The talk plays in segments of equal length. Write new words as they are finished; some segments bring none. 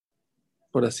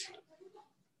Ahora sí.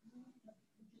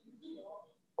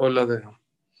 Hola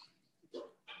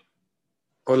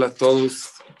a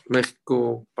todos.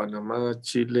 México, Panamá,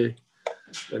 Chile,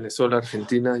 Venezuela,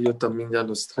 Argentina. Yo también ya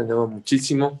los extrañaba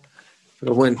muchísimo.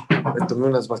 Pero bueno, me tomé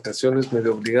unas vacaciones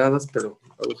medio obligadas, pero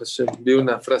Baruch Hashem, vi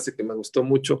una frase que me gustó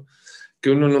mucho, que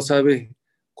uno no sabe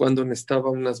cuándo necesitaba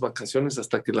unas vacaciones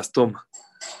hasta que las toma.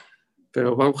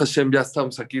 Pero Baruch Hashem, ya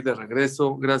estamos aquí de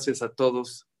regreso. Gracias a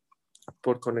todos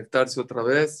por conectarse otra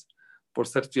vez, por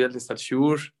ser fieles al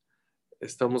Shiur.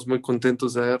 Estamos muy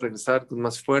contentos de regresar con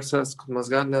más fuerzas, con más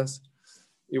ganas.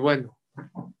 Y bueno,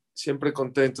 siempre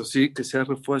contentos, sí, que sea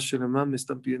Refuah Shelema. Me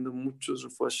están pidiendo muchos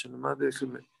Refuah Shelema.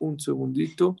 Déjenme un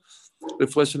segundito.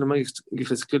 Refuah Shelema y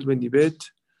Yehezkel Benibet.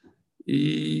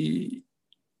 Y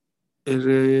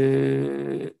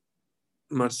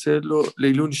Marcelo,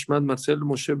 Leilun Ishmat, Marcelo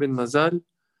Moshe Ben Mazal.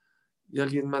 Y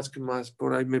alguien más que más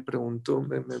por ahí me preguntó,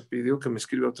 me pidió que me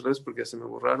escriba otra vez porque ya se me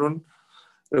borraron.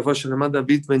 Refuah Shelema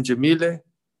David Ben Jemile.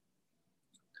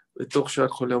 Betoch Shar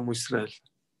Joleam Israel.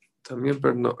 También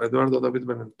Eduardo David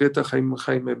Ben Enriqueta,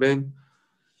 Jaime Ben,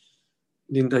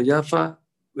 Linda Yafa,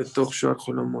 Betoch Shar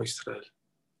Joleam Israel.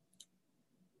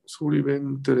 Suri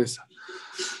Ben Teresa.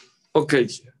 Ok,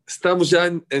 estamos ya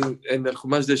en el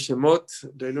Jumash de Shemot,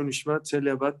 Leilun Ishmat,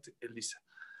 Celia Bat, Elisa.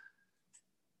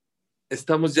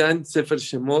 Estamos ya en Sefer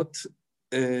Shemot.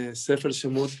 Sefer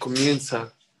Shemot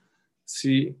comienza.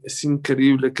 Sí, es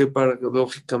increíble que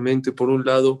paradójicamente, por un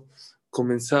lado,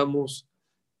 comenzamos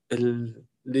el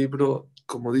libro,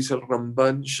 como dice el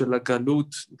Ramban,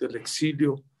 Shelagalut, del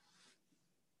exilio,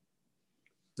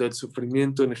 del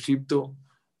sufrimiento en Egipto.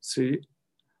 Sí,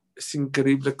 es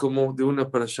increíble cómo de una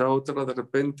parashá a otra, de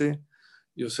repente,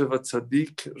 Yosef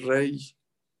Atzadik, rey,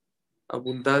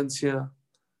 abundancia,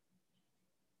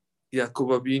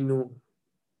 Jacob Avinu,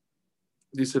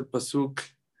 dice el Pasuk,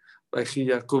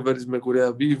 Jacob Eres Megure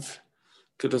Aviv,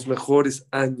 que los mejores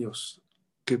años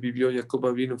que vivió Jacob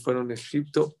Avinu fueron en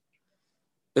Egipto.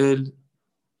 Él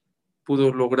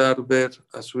pudo lograr ver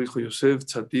a su hijo Yosef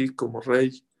Tzadik como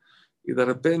rey, y de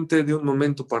repente, de un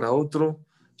momento para otro,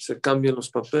 se cambian los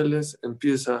papeles,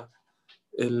 empieza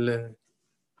la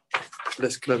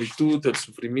esclavitud, el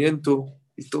sufrimiento,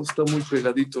 y todo está muy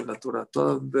pegadito en la Torah.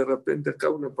 De repente acá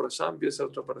una para allá, empieza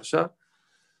otra para allá.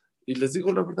 Y les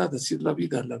digo la verdad, así es la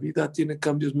vida tiene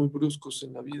cambios muy bruscos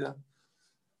en la vida.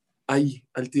 Hay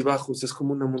altibajos, es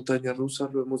como una montaña rusa,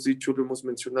 lo hemos dicho, lo hemos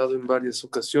mencionado en varias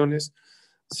ocasiones,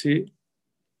 ¿sí?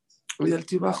 Hay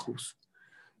altibajos.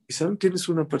 ¿Y saben quién es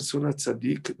una persona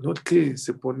tzadik? No el que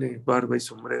se pone barba y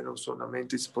sombrero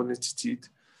solamente y se pone tzitzit.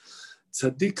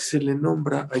 Tzadik se le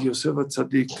nombra a Yosef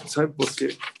Tzadik. ¿Saben por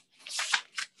qué?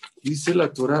 Dice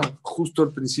la Torah justo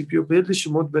al principio,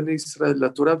 Israel.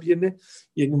 La Torah viene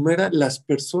y enumera las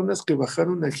personas que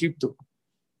bajaron a Egipto.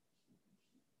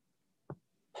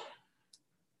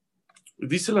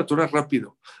 Dice la Torah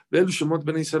rápido. Reuben,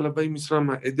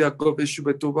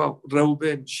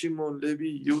 Shimon,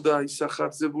 Levi, Yehuda,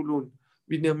 Isachar, Zebulun,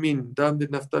 Binyamin, Dan de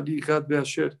Naftali, Gad de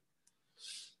Asher.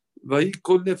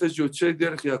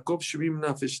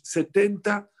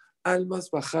 70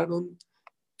 almas bajaron,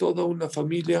 toda una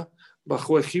familia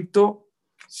bajó a Egipto,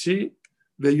 sí,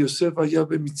 de Yosef allá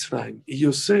de Mitzrayim. Y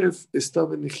Yosef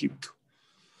estaba en Egipto.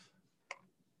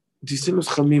 Dicen los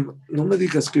Jamim, no me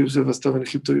digas que Yosef estaba en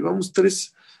Egipto. Llevamos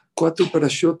 3-4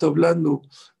 parashot hablando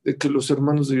de que los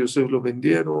hermanos de Yosef lo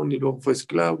vendieron y luego fue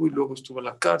esclavo y luego estuvo en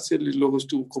la cárcel y luego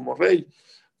estuvo como rey.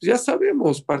 Ya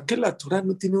sabemos, ¿para qué la Torah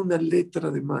no tiene una letra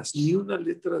de más? Ni una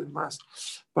letra de más.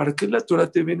 ¿Para qué la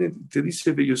Torah te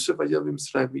dice de Yosef allá en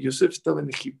Israel y Yosef estaba en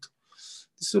Egipto?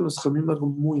 Dicen los Jamim algo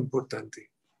muy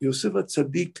importante. Yosef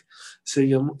Tzadik se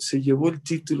llevó el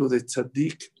título de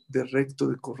Tzadik, de recto,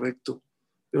 de correcto,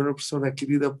 de una persona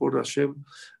querida por Hashem,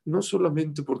 no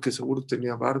solamente porque seguro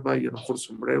tenía barba y a lo mejor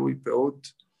sombrero y peot,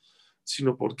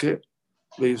 sino porque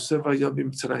de Yosef allá en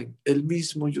Mitzrayim, el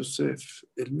mismo Yosef,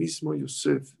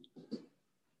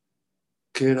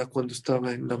 que era cuando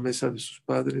estaba en la mesa de sus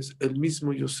padres, el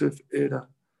mismo Yosef era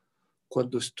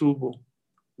cuando estuvo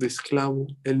de esclavo,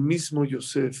 el mismo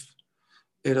Yosef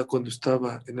era cuando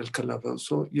estaba en el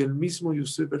calabozo y el mismo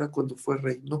Yosef era cuando fue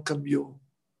rey. No cambió,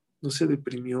 no se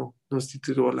deprimió, no se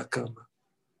tiró a la cama,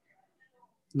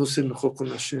 no se enojó con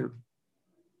Hashem,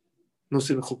 no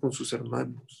se enojó con sus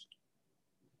hermanos.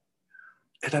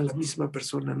 Era la misma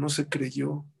persona, no se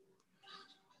creyó.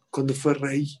 Cuando fue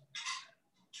rey,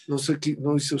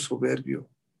 no hizo soberbio,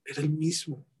 era el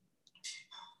mismo.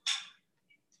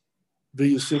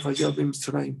 De Yosef allá de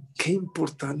Mitzrayim. Qué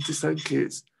importante, ¿saben qué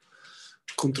es?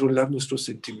 Controlar nuestros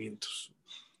sentimientos.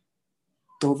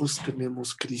 todos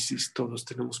tenemos crisis, todos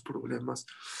tenemos problemas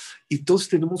y todos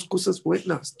tenemos cosas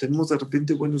buenas. Tenemos de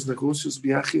repente buenos negocios,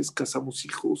 viajes, casamos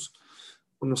hijos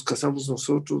o nos casamos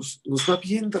nosotros. Nos va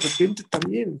bien de repente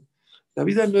también. La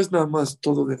vida no es nada más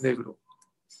todo de negro.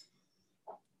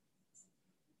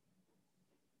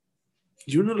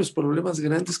 Y uno de los problemas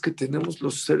grandes que tenemos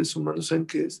los seres humanos, ¿saben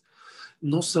qué es?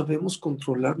 No sabemos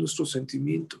controlar nuestros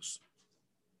sentimientos.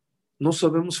 No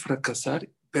sabemos fracasar,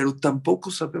 pero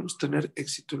tampoco sabemos tener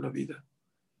éxito en la vida.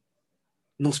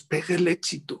 Nos pega el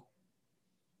éxito.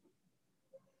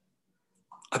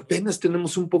 Apenas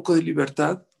tenemos un poco de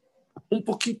libertad, un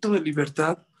poquito de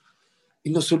libertad, y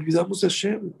nos olvidamos de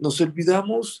Hashem, nos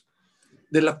olvidamos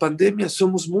de la pandemia,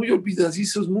 somos muy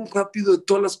olvidadizos, muy rápido de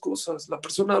todas las cosas. La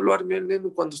persona habla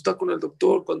armenio cuando está con el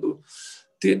doctor, cuando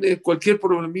tiene cualquier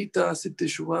problemita, hace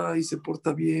teshuvá y se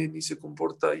porta bien y se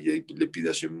comporta y le pide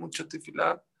a Hashem mucha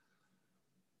tefilá.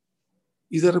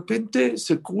 Y de repente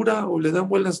se cura o le dan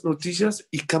buenas noticias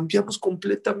y cambiamos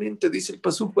completamente. Dice el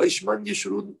pasuk, Vaishman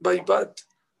Yeshurun Vaibat.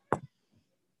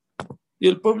 Y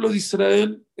el pueblo de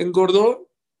Israel engordó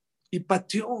y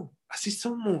pateó. Así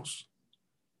somos.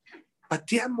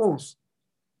 Pateamos.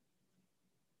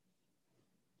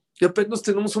 Y apenas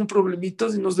tenemos un problemita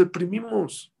y nos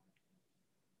deprimimos.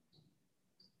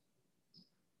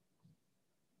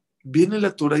 Viene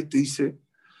la Torah y te dice,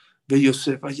 ve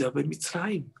Yosef allá, ve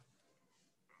Mitzrayim.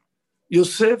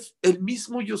 Yosef, el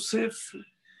mismo Yosef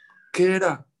que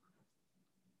era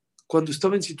cuando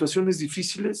estaba en situaciones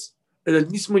difíciles, era el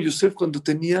mismo Yosef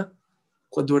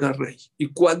cuando era rey. Y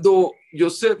cuando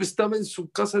Yosef estaba en su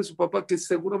casa de su papá, que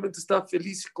seguramente estaba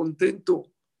feliz y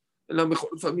contento, en la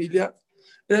mejor familia,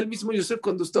 era el mismo Yosef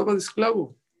cuando estaba de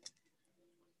esclavo.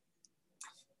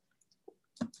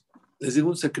 Les digo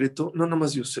un secreto, no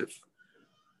nomás Yosef.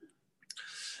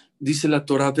 Dice la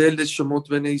Torah, Bel de Shemot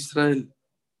Bene Israel.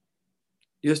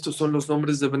 Y estos son los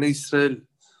nombres de Bene Israel.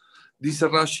 Dice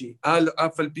Rashi, Al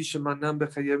afal pi shemanam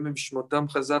bechayim shmotam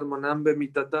chazar manam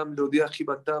bemitatam leodia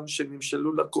chibatam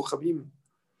shenimshelu la kochavim.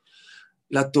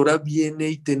 La Torah viene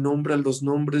y te nombra los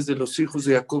nombres de los hijos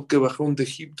de Jacob que bajaron de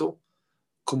Egipto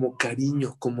como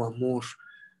cariño, como amor.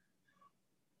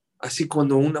 Así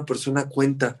cuando una persona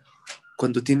cuenta,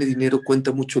 cuando tiene dinero,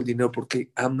 cuenta mucho el dinero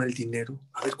porque ama el dinero.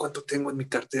 A ver cuánto tengo en mi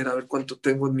cartera, a ver cuánto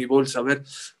tengo en mi bolsa, a ver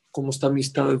cómo está mi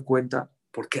estado de cuenta,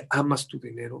 porque amas tu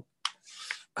dinero.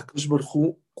 Akadosh Baruj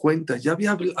Hu cuenta, ya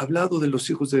había hablado de los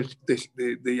hijos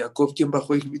de Jacob, quien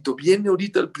bajó a Egipto. Viene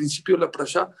ahorita al principio de la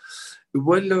Parashá y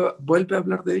vuelve a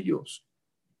hablar de ellos.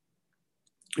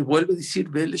 Y vuelve a decir,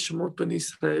 Vele Shemot Ben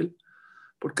Israel,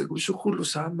 porque Akadosh Baruj Hu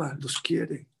los ama, los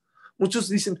quiere. Muchos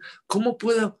dicen, ¿cómo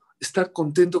puedo estar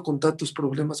contento con tantos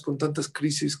problemas, con tantas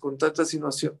crisis, con tanta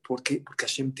situación? ¿Por qué? Porque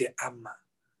Hashem te ama,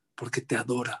 porque te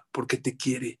adora, porque te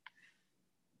quiere.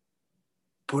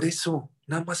 Por eso,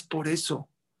 nada más por eso.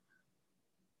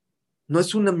 No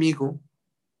es un amigo,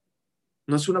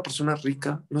 no es una persona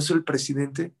rica, no es el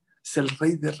presidente, es el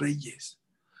rey de reyes.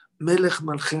 Melech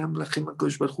Malchem Lachem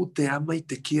Akadosh Baruj Hu te ama y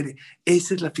te quiere.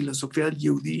 Esa es la filosofía del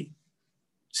Yehudí.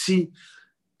 Sí,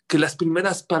 que las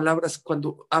primeras palabras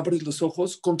cuando abres los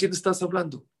ojos, ¿con quién estás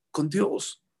hablando? Con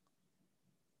Dios.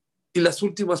 Y las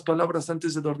últimas palabras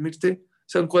antes de dormirte,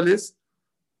 ¿saben cuáles?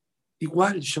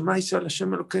 Igual, Shema Yisrael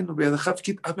Hashem Elokeinu,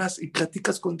 hablas y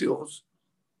platicas con Dios.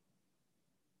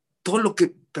 Todo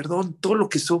lo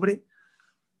que sobre,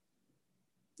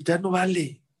 ya no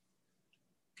vale.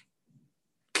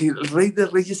 Que el Rey de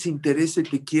Reyes se interese,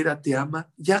 te quiera, te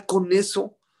ama, ya con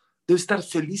eso debe estar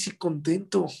feliz y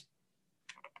contento.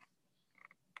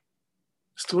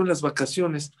 Estuve en las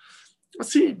vacaciones,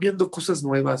 así, viendo cosas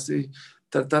nuevas,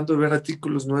 tratando de ver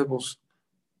artículos nuevos.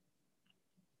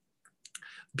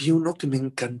 Vi uno que me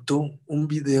encantó, un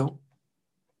video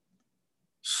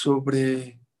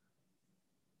sobre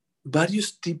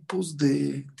varios tipos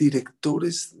de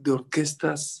directores de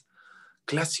orquestas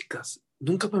clásicas.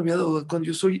 Nunca me había dado cuenta,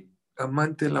 yo soy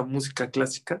amante de la música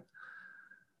clásica.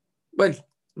 Bueno,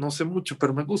 no sé mucho,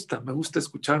 pero me gusta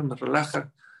escuchar, me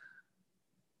relaja.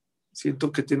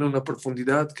 Siento que tiene una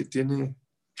profundidad, que tiene,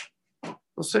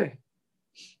 no sé,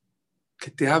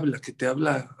 que te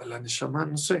habla a la neshama,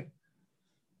 no sé.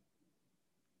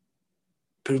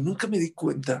 Pero nunca me di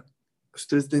cuenta,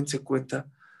 ustedes dense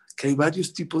cuenta, que hay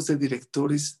varios tipos de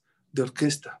directores de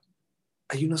orquesta.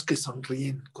 Hay unos que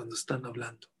sonríen cuando están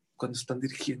hablando, cuando están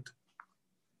dirigiendo.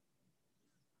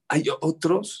 Hay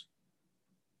otros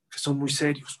que son muy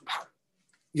serios.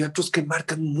 Y otros que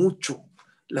marcan mucho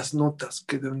las notas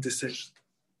que deben de ser.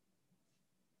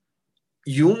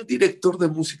 Y un director de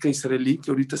música israelí,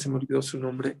 que ahorita se me olvidó su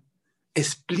nombre,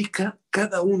 explica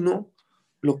cada uno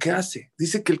lo que hace.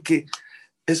 Dice que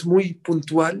es muy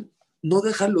puntual, no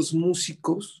deja a los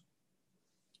músicos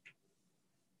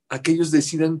a que ellos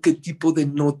decidan qué tipo de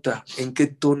nota, en qué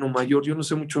tono mayor. Yo no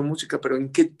sé mucho de música, pero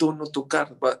en qué tono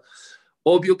tocar.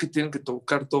 Obvio que tienen que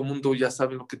tocar, todo el mundo ya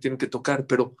sabe lo que tienen que tocar,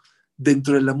 pero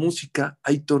dentro de la música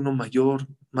hay tono mayor,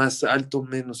 más alto,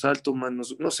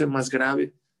 menos, no sé, más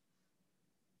grave.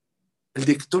 El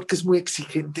director que es muy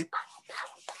exigente,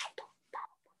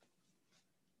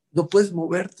 no puedes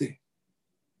moverte.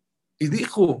 Y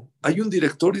dijo, hay un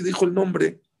director y dijo el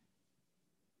nombre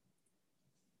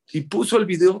y puso el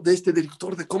video de este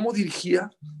director, de cómo dirigía,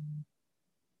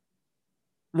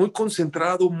 muy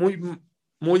concentrado, muy,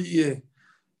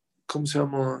 ¿cómo se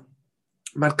llama?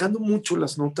 Marcando mucho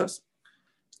las notas.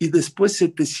 Y después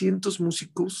 700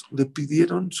 músicos le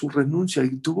pidieron su renuncia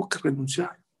y tuvo que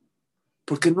renunciar.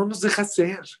 Porque no nos dejas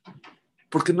ser,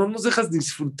 porque no nos dejas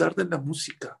disfrutar de la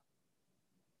música.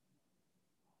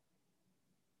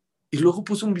 Y luego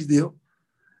puso un video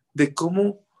de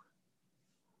cómo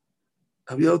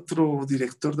había otro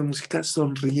director de música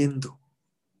sonriendo.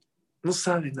 No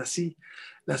saben, así,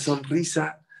 la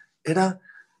sonrisa, era,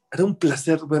 era un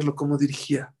placer verlo cómo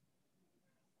dirigía.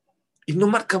 Y no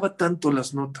marcaba tanto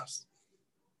las notas.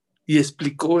 Y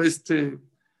explicó este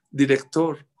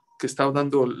director que estaba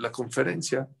dando la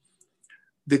conferencia,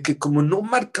 de que como no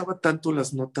marcaba tanto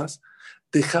las notas,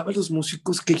 dejaba a los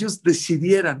músicos que ellos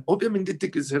decidieran. Obviamente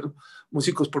tiene que ser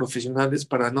músicos profesionales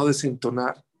para no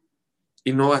desentonar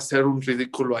y no hacer un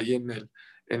ridículo ahí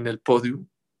en el podio,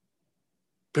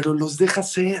 pero los deja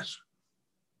ser.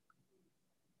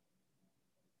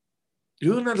 Y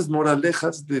una de las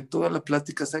moralejas de toda la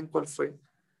plática, ¿saben cuál fue?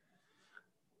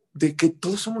 De que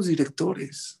todos somos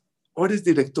directores. O eres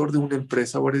director de una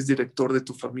empresa, o eres director de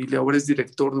tu familia, o eres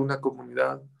director de una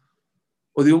comunidad,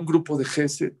 o de un grupo de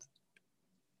GESET.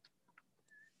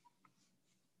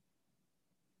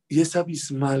 Y es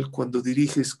abismal cuando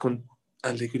diriges con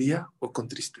alegría o con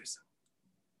tristeza.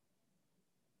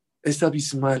 Es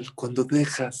abismal cuando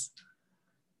dejas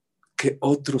que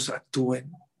otros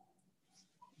actúen.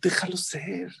 Déjalos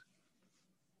ser.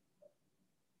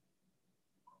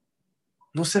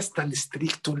 No seas tan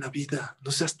estricto en la vida,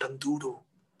 no seas tan duro.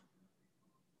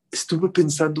 Estuve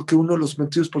pensando que uno de los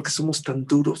motivos por qué somos tan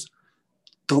duros,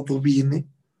 todo viene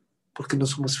porque no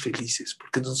somos felices,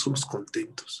 porque no somos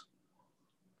contentos.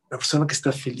 La persona que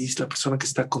está feliz, la persona que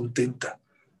está contenta,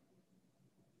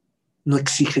 no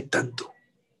exige tanto.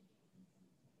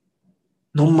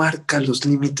 No marca los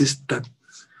límites tan,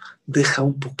 deja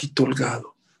un poquito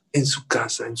holgado en su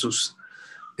casa, en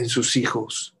sus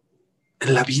hijos,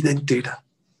 en la vida entera.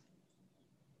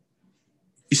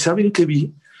 Y saben que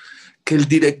vi que el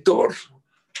director,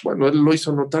 bueno, él lo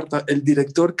hizo notar, el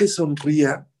director que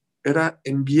sonría era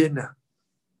en Viena,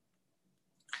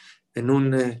 en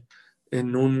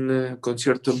un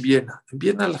concierto en Viena. En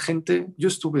Viena la gente, yo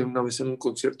estuve una vez en un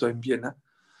concierto en Viena,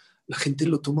 la gente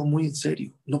lo toma muy en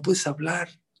serio. No puedes hablar,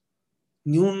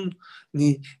 ni un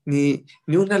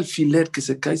alfiler que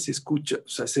se cae se escucha, o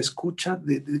sea, se escucha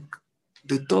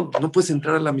de todo. No puedes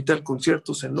entrar a la mitad del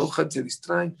concierto, se enojan, se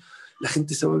distraen, la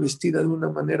gente se va vestida de una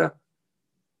manera.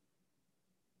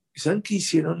 ¿Y saben qué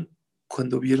hicieron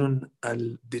cuando vieron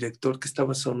al director que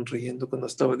estaba sonriendo cuando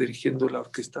estaba dirigiendo la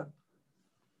orquesta?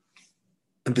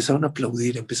 Empezaron a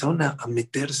aplaudir, empezaron a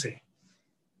meterse.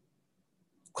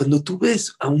 Cuando tú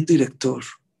ves a un director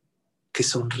que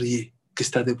sonríe, que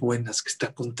está de buenas, que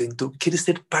está contento, quieres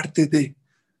ser parte de.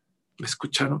 ¿Me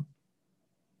escucharon?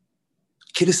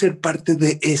 Quieres ser parte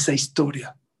de esa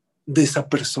historia, de esa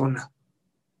persona,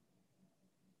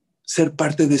 ser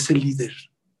parte de ese líder.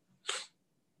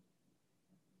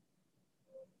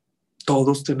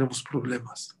 Todos tenemos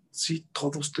problemas. Sí,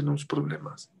 todos tenemos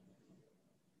problemas.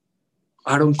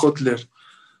 Aaron Kotler,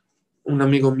 un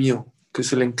amigo mío, que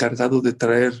es el encargado de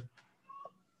traer,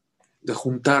 de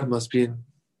juntar más bien,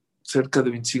 cerca de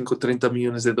 25, 30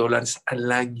 millones de dólares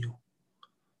al año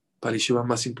para la yeshiva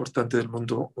más importante del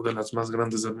mundo, o de las más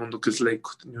grandes del mundo, que es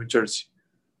Lakewood, New Jersey.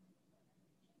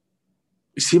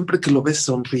 Y siempre que lo ves,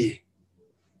 sonríe.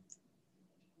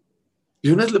 Y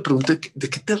una vez le pregunté, ¿de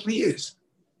qué te ríes?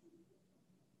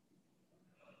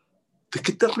 ¿De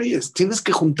qué te ríes? Tienes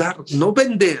que juntar, no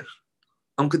vender.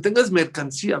 Aunque tengas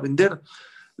mercancía, vender.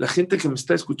 La gente que me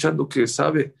está escuchando, que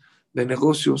sabe de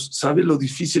negocios, sabe lo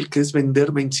difícil que es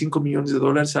vender 25 millones de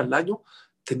dólares al año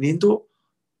teniendo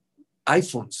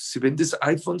iPhones. Si vendes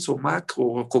iPhones o Mac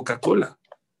o Coca-Cola,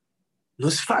 no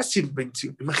es fácil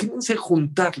 25. Imagínense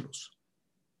juntarlos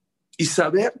y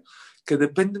saber que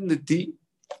dependen de ti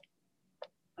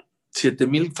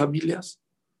 7,000 familias,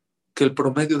 que el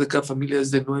promedio de cada familia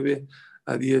es de 9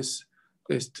 a 10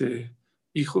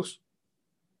 hijos.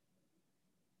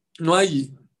 No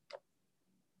hay.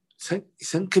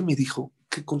 ¿Saben qué me dijo?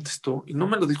 ¿Qué contestó? Y no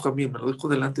me lo dijo a mí, me lo dijo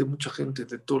delante de mucha gente,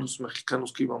 de todos los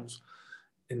mexicanos que íbamos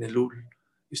en el UL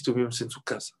y estuvimos en su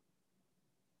casa.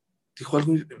 Dijo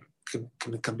algo que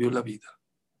me cambió la vida.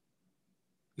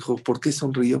 Dijo, ¿por qué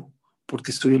sonrío?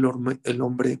 Porque soy el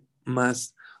hombre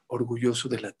más orgulloso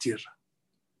de la tierra,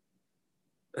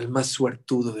 el más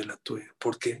suertudo de la tierra.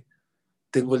 ¿Por qué?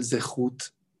 Tengo el zehut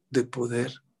de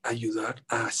poder ayudar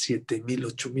a 7,000,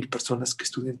 8,000 personas que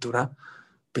estudian Torah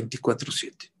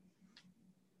 24/7.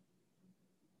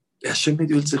 Y Hashem me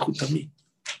dio el zehut a mí.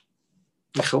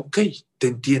 Dije, ok, te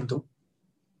entiendo,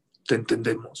 te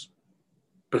entendemos.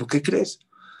 ¿Pero qué crees?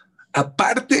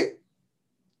 Aparte,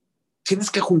 tienes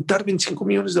que juntar 25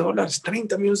 millones de dólares,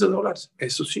 30 millones de dólares.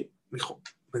 Eso sí,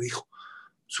 me dijo,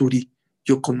 Suri,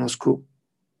 yo conozco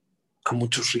a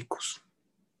muchos ricos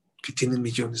que tienen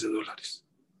millones de dólares.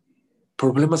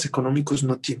 Problemas económicos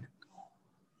no tienen,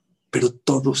 pero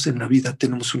todos en la vida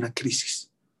tenemos una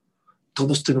crisis.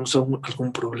 Todos tenemos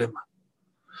algún problema.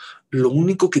 Lo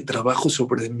único que trabajo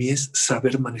sobre mí es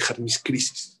saber manejar mis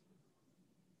crisis.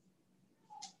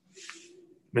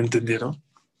 ¿Me entendieron?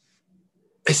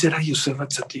 Ese era Yosef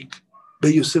Atzadik.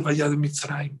 Ve Yosef allá de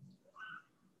Mitzrayim.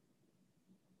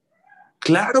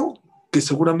 Claro que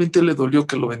seguramente le dolió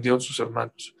que lo vendieron sus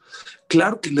hermanos.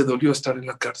 Claro que le dolió estar en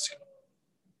la cárcel.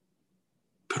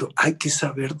 Pero hay que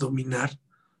saber dominar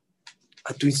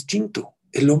a tu instinto.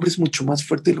 El hombre es mucho más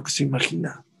fuerte de lo que se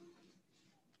imagina.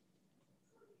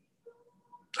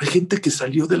 Hay gente que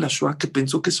salió de la Shoah que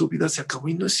pensó que su vida se acabó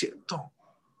y no es cierto.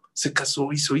 Se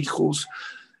casó, hizo hijos,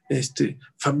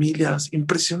 familias,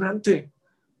 impresionante.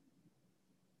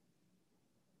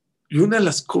 Y una de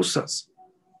las cosas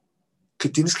que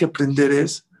tienes que aprender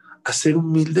es a ser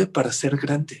humilde para ser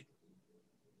grande.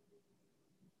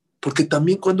 Porque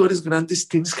también cuando eres grande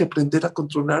tienes que aprender a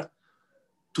controlar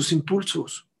tus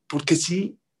impulsos. Porque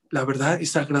sí, la verdad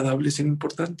es agradable ser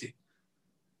importante.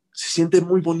 Se siente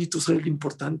muy bonito ser el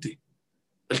importante,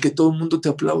 el que todo el mundo te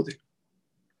aplaude.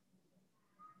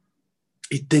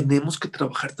 Y tenemos que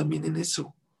trabajar también en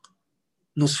eso.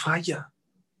 Nos falla.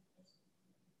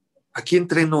 Aquí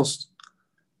entre nos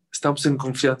estamos en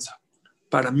confianza.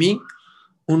 Para mí,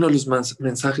 uno de los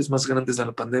mensajes más grandes de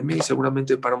la pandemia, y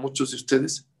seguramente para muchos de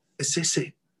ustedes, es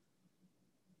ese,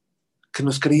 que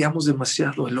nos creíamos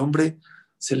demasiado. El hombre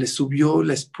se le subió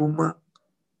la espuma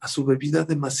a su bebida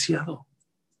demasiado.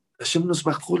 Hashem nos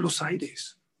bajó los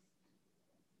aires.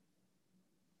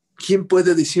 ¿Quién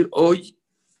puede decir hoy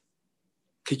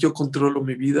que yo controlo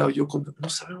mi vida? No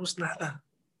sabemos nada.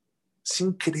 Es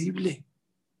increíble.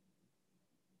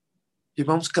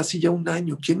 Llevamos casi ya un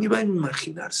año. ¿Quién iba a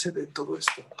imaginarse de todo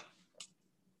esto?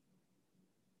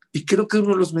 Y creo que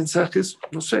uno de los mensajes,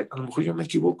 no sé, a lo mejor yo me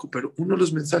equivoco, pero uno de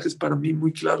los mensajes para mí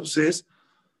muy claros es: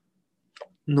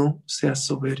 no seas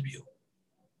soberbio.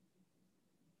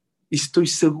 Y estoy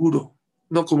seguro,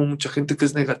 no como mucha gente que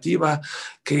es negativa,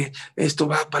 que esto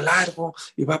va para largo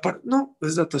y va para... No,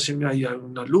 es la Tashem, hay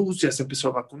una luz, ya se empezó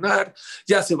a vacunar,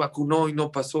 ya se vacunó y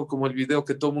no pasó como el video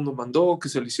que todo el mundo mandó, que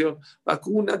se le hicieron,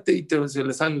 vacúnate y se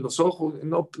le salen los ojos,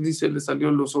 no, ni se le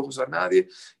salió los ojos a nadie.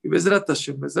 Y ves la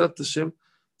Tashem,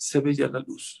 se ve ya la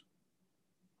luz.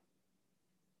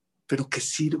 Pero que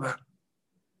sirva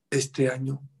este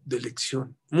año de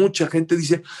elección. Mucha gente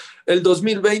dice, el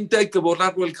 2020 hay que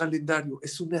borrarlo del calendario.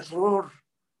 Es un error.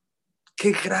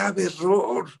 ¡Qué grave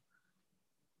error!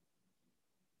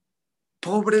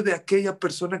 Pobre de aquella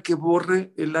persona que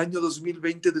borre el año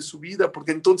 2020 de su vida,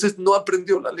 porque entonces no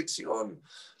aprendió la lección,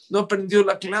 no aprendió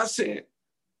la clase.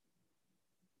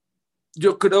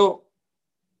 Yo creo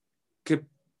que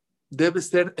debe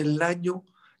ser el año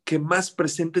que más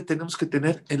presente tenemos que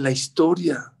tener en la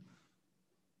historia.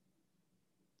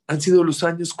 Han sido los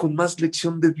años con más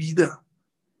lección de vida.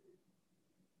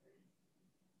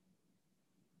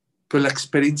 Pero la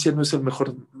experiencia no es el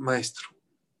mejor maestro.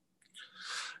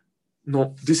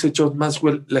 No, dice John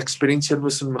Maxwell, la experiencia no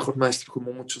es el mejor maestro,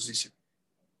 como muchos dicen.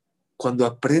 Cuando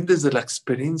aprendes de la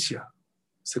experiencia,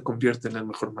 se convierte en el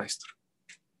mejor maestro.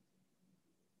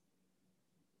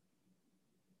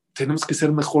 Tenemos que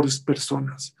ser mejores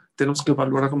personas, tenemos que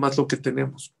valorar más lo que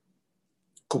tenemos.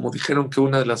 Como dijeron que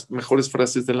una de las mejores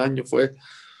frases del año fue: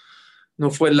 no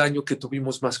fue el año que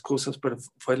tuvimos más cosas, pero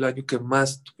fue el año que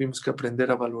más tuvimos que aprender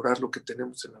a valorar lo que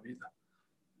tenemos en la vida.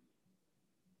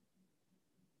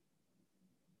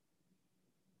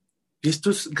 Y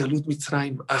esto es Galut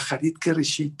Mitzrayim, Aharit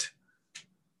Kereshit.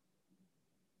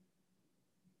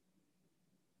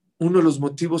 Uno de los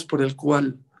motivos por el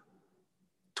cual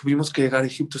tuvimos que llegar a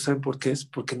Egipto, ¿saben por qué es?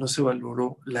 Porque no se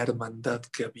valoró la hermandad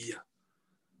que había.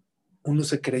 Unos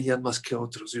se creían más que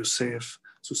otros. Yosef,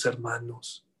 sus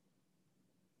hermanos.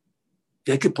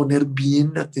 Y hay que poner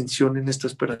bien atención en esta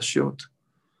parashot,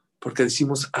 porque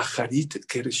decimos Aharit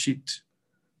Kereshit.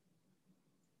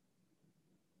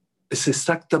 Es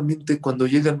exactamente cuando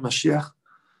llega el Mashiach,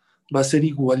 va a ser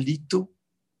igualito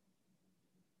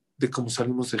de cómo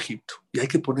salimos de Egipto. Y hay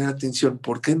que poner atención,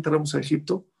 ¿por qué entramos a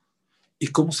Egipto y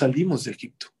cómo salimos de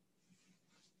Egipto?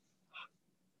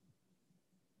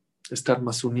 Estar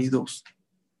más unidos,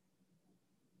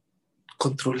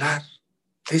 controlar.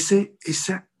 Esa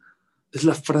es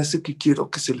la frase que quiero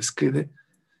que se les quede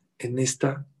en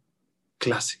esta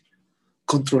clase.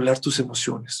 Controlar tus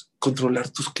emociones, controlar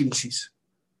tus crisis.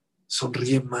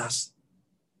 Sonríe más,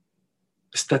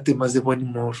 estate más de buen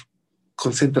humor,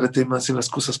 concéntrate más en las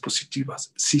cosas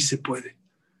positivas. Sí se puede.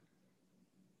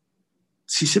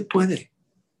 Sí se puede.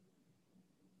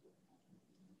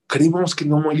 Creímos que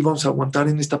no íbamos a aguantar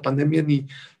en esta pandemia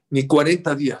ni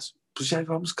 40 días. Pues ya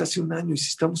llevamos casi un año y sí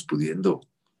estamos pudiendo.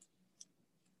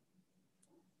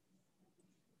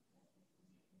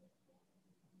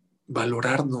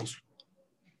 Valorarnos.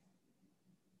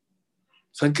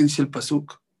 ¿Saben qué dice el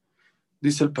Pasuk?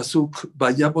 Dice el Pasuk,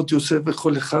 vayamos Yosef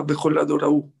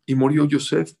bejoladorau, y murió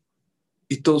Yosef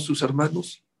y todos sus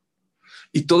hermanos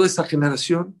y toda esa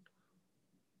generación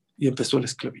y empezó la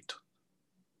esclavitud.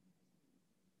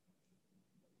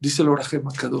 Dice el Orajem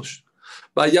Kadosh,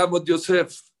 vayamos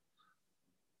Yosef,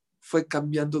 fue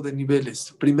cambiando de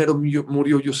niveles. Primero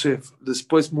murió Yosef,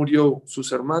 después murió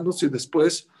sus hermanos y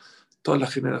después toda la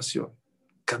generación.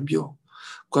 Cambió.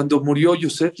 Cuando murió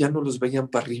Yosef ya no los veían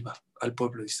para arriba al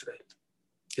pueblo de Israel.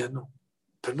 Ya no.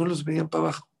 Pero no los veían para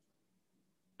abajo.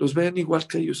 Los veían igual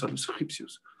que ellos, a los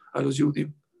egipcios, a los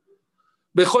Yehudim.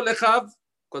 Bejolejav,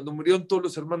 cuando murieron todos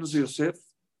los hermanos de Yosef,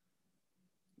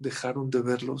 dejaron de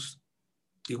verlos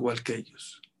igual que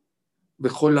ellos.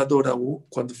 Bejoladorau,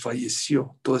 cuando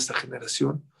falleció toda esta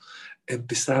generación,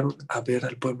 empezaron a ver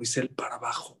al pueblo de Israel para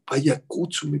abajo. Vaya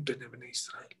kutsu mi penebne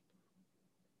Israel.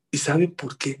 ¿Y saben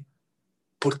por qué?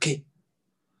 ¿Por qué?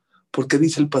 Porque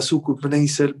dice el pasuk, Bnei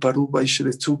Israel paru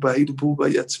vayishretzu vayirbu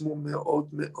vayatzmu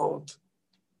meod meod.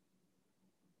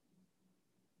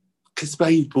 ¿Qué es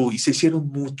vayirbu? Y se hicieron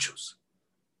muchos.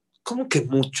 ¿Cómo que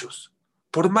muchos?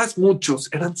 Por más muchos,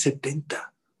 eran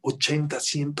 70, 80,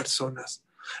 100 personas.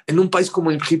 En un país como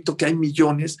Egipto, que hay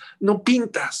millones, no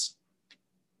pintas.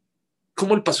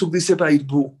 Como el pasuk dice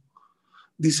vayirbu.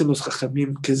 Dicen los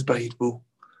jajamim que es vayirbu.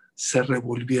 Se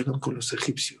revolvieron con los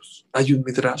egipcios. Hay un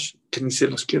midrash que ni se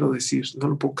los quiero decir, no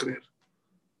lo puedo creer.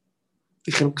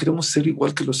 Dijeron, queremos ser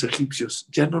igual que los egipcios,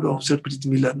 ya no lo vamos a hacer Brit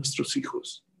Milá a nuestros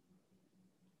hijos.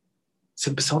 Se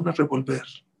empezaron a revolver.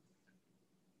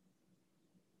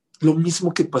 Lo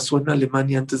mismo que pasó en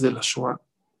Alemania antes de la Shoah.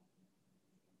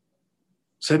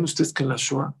 ¿Saben ustedes que en la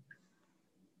Shoah,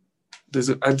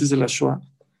 antes de la Shoah,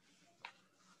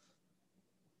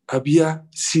 había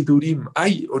Sidurim?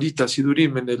 Hay ahorita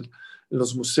Sidurim en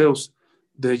los museos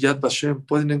de Yad Vashem.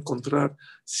 Pueden encontrar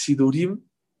Sidurim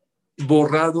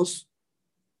borrados,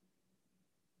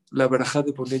 la verajá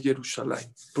de Boné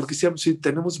Jerusalén. Porque si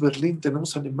tenemos Berlín,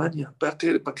 tenemos Alemania, ¿para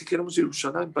qué queremos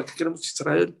Jerusalén? ¿Para qué queremos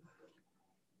Israel?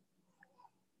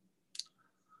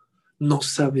 No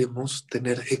sabemos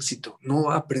tener éxito,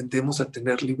 no aprendemos a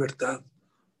tener libertad.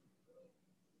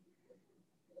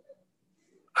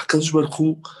 Akadosh Baruj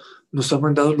Hu nos ha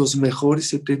mandado los mejores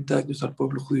 70 años al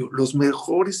pueblo judío, los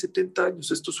mejores 70 años,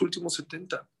 estos últimos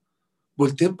 70.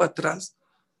 Volteen para atrás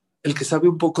el que sabe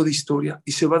un poco de historia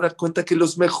y se va a dar cuenta que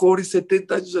los mejores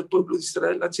 70 años del pueblo de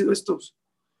Israel han sido estos.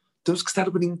 Tenemos que estar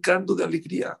brincando de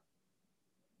alegría.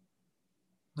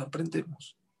 No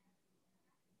aprendemos.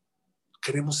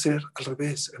 Queremos ser al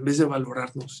revés, en vez de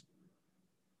valorarnos,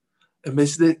 en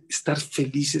vez de estar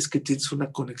felices que tienes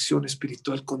una conexión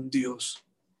espiritual con Dios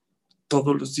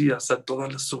todos los días, a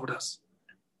todas las horas.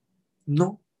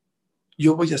 No,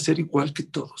 yo voy a ser igual que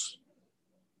todos.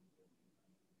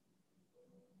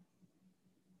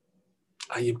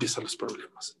 Ahí empiezan los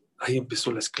problemas, ahí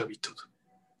empezó la esclavitud.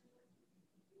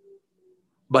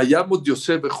 Vayamos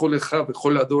Yosef, Bejoleja,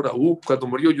 Bejoladora, cuando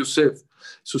murió Yosef,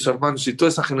 sus hermanos y toda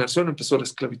esa generación empezó la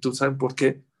esclavitud. ¿Saben por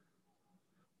qué?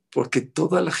 Porque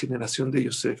toda la generación de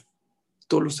Yosef,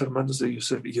 todos los hermanos de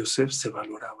Yosef y Yosef se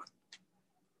valoraban.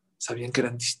 Sabían que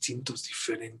eran distintos,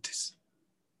 diferentes.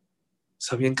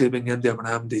 Sabían que venían de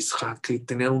Abraham, de Isaac, que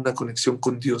tenían una conexión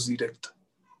con Dios directa.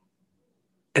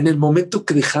 En el momento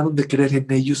que dejaron de creer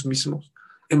en ellos mismos,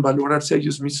 en valorarse a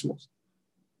ellos mismos,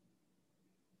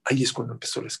 ahí es cuando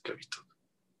empezó la esclavitud.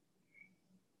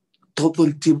 Todo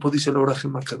el tiempo, dice el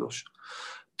Orajem Kadosh,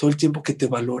 todo el tiempo que te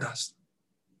valoras,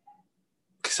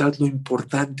 que que sabes lo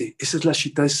importante. Esa es la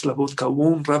Shita de Slavotka. Hubo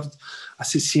un rab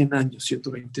hace 100 años,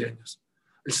 120 años,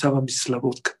 el Saba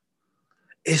Slavotka.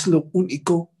 Es lo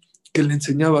único que le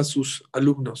enseñaba a sus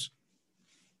alumnos.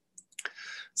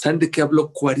 ¿Saben de qué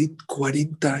habló?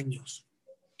 40 años.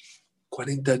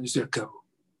 40 años de acabo.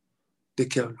 ¿De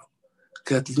qué habló?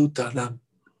 Gadlut Adam,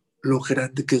 lo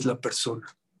grande que es la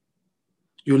persona.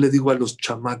 Yo le digo a los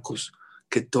chamacos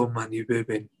que toman y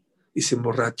beben y se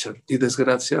emborrachan, y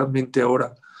desgraciadamente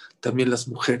ahora también las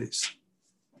mujeres,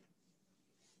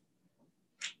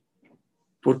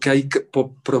 porque hay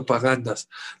propagandas,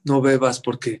 no bebas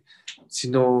porque si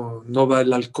no, no va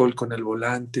el alcohol con el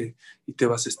volante y te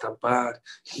vas a estampar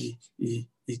y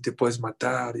te puedes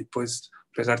matar y puedes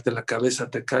pegarte en la cabeza,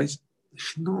 te caes.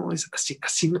 No, es así,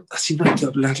 así no hay que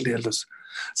hablarle a los...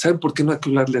 ¿Saben por qué no hay que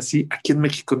hablarle así? Aquí en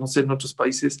México, no sé, en otros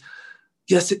países,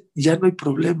 ya no hay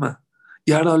problema.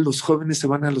 Y ahora los jóvenes se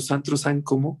van a los antros, ¿saben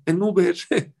cómo? En Uber.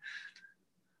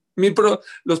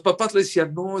 Los papás le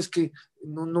decían, no, es que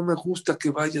no me gusta que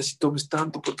vayas y tomes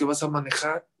tanto porque vas a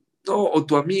manejar. No, o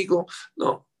tu amigo.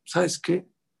 No, ¿sabes qué?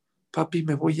 Papi,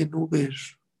 me voy en Uber.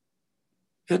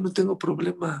 Ya no tengo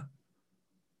problema.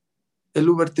 El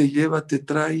Uber te lleva, te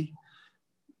trae.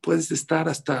 Puedes estar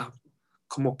hasta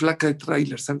como placa de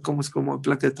tráiler. ¿Saben cómo es como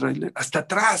placa de tráiler? Hasta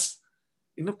atrás.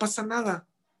 Y no pasa nada.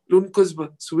 Lo único es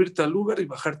subirte al Uber y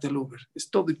bajarte al Uber. Es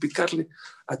todo. Y picarle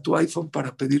a tu iPhone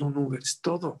para pedir un Uber. Es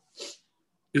todo.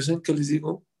 Yo sé que les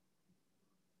digo,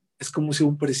 es como si a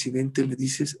un presidente le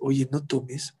dices, oye, no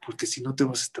tomes, porque si no te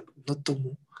vas a estar, no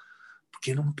tomo,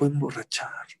 porque no me puedo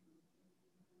emborrachar.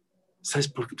 ¿Sabes?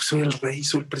 Porque soy el rey,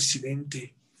 soy el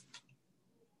presidente.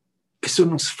 Eso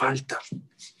nos falta.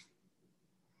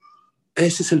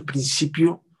 Ese es el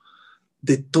principio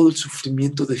de todo el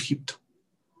sufrimiento de Egipto,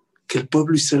 que el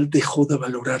pueblo Israel dejó de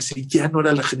valorarse. Ya no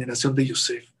era la generación de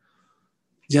Yosef,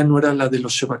 ya no era la de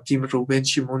los Shebatim, Rubén,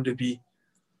 Shimón, Leví,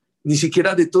 ni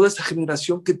siquiera de toda esa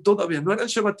generación que todavía no eran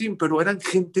Shebatim, pero eran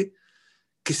gente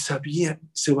que sabían,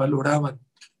 se valoraban.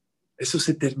 Eso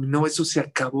se terminó, eso se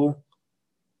acabó.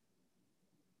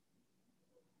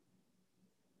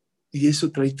 Y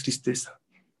eso trae tristeza.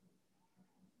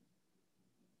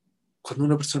 Cuando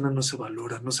una persona no se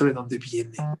valora, no sabe dónde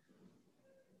viene.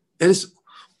 Eres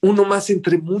uno más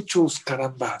entre muchos,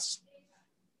 carambas.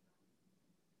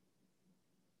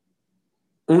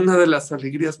 Una de las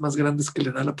alegrías más grandes que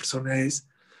le da a la persona es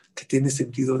que tiene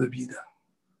sentido de vida,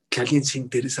 que alguien se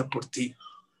interesa por ti.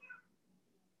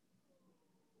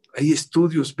 Hay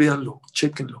estudios, véanlo,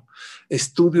 chéquenlo.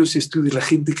 Estudios y estudios. La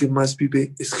gente que más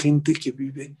vive es gente que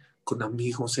vive con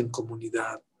amigos en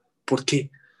comunidad. ¿Por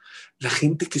qué? La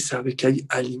gente que sabe que hay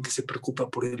alguien que se preocupa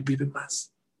por él vive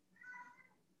más.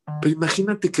 Pero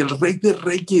imagínate que el rey de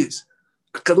reyes,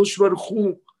 Akadosh Baruj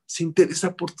Hu, se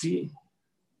interesa por ti.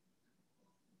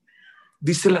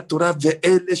 Dice la Torah,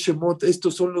 Ve'el Shemot,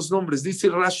 estos son los nombres. Dice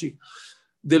Rashi,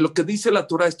 de lo que dice la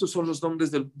Torah, estos son los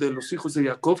nombres de los hijos de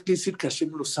Jacob, quiere decir que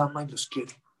Hashem los ama y los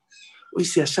quiere. Oye,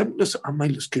 si Hashem los ama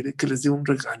y los quiere, que les dé un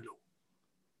regalo,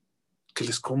 que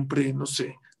les compre, no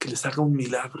sé, que les haga un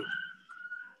milagro.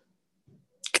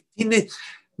 ¿Qué tiene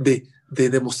de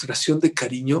demostración de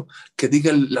cariño que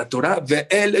diga la Torah,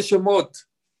 Ve'el Shemot?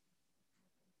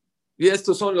 Y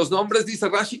estos son los nombres, dice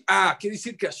Rashi. Quiere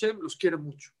decir que Hashem los quiere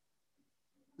mucho.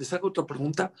 Les hago otra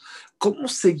pregunta. ¿Cómo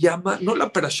se llama? No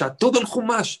la parashá, todo el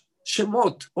Humash,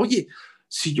 Shemot. Oye,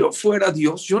 si yo fuera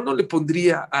Dios, yo no le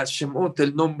pondría a Shemot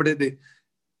el nombre de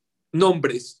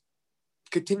nombres.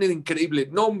 ¿Qué tiene de increíble?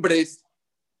 Nombres.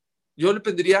 Yo le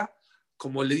pondría,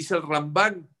 como le dice el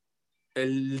Rambán,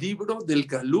 el libro del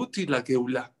Galut y la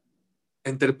Geulá.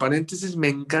 Entre paréntesis, me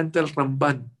encanta el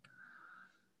Rambán.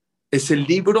 Es el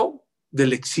libro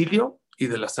del exilio y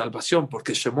de la salvación,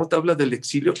 porque Shemot habla del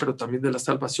exilio, pero también de la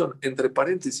salvación. Entre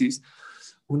paréntesis,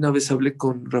 una vez hablé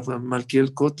con Rav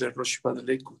Malkiel Kotler, Rosh Hashanah de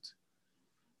Leikut,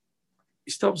 y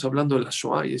estábamos hablando de la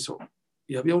Shoah y eso,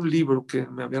 y había un libro que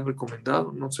me habían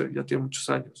recomendado, no sé, ya tiene muchos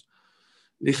años.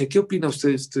 Le dije, ¿qué opina usted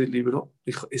de este libro?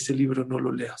 Dijo, ese libro no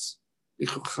lo leas.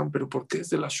 Dijo, ¿pero por qué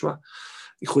es de la Shoah?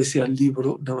 Dijo, ese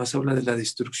libro nada más habla de la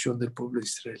destrucción del pueblo de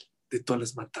Israel, de todas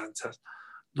las matanzas.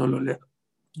 No lo leo.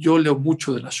 Yo leo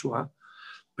mucho de la Shoah,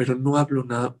 pero no hablo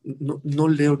nada, no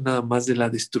leo nada más de la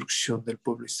destrucción del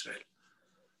pueblo de Israel.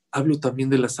 Hablo también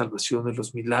de la salvación, de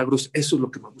los milagros. Eso es lo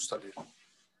que me gusta leer.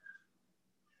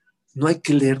 No hay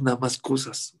que leer nada más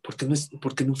cosas,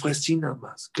 porque no fue así nada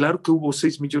más. Claro que hubo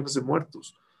 6 millones de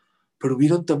muertos, pero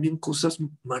hubieron también cosas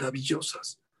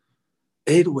maravillosas.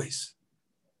 Héroes,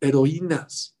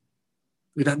 heroínas,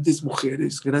 grandes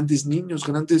mujeres, grandes niños,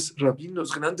 grandes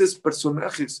rabinos, grandes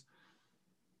personajes.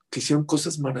 que hicieron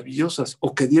cosas maravillosas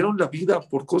o que dieron la vida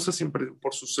por cosas siempre,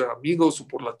 por sus amigos o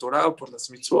por la Torah o por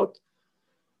las mitzvot,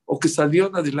 o que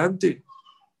salieron adelante.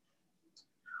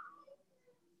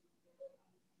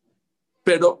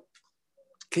 Pero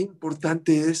qué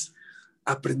importante es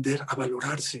aprender a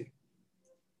valorarse.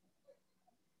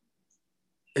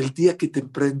 El día que te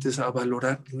emprendes a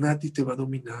valorar, nadie te va a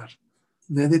dominar,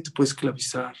 nadie te puede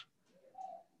esclavizar.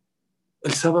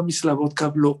 El Saba Mislavodka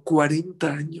habló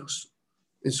 40 años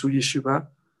en su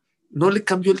yeshiva, no le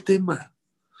cambió el tema.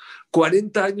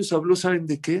 40 años habló, ¿saben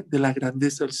de qué? De la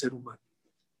grandeza del ser humano.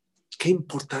 Qué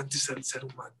importante es el ser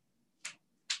humano.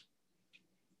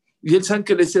 Y él, ¿saben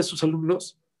qué le decía a sus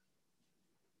alumnos?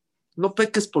 No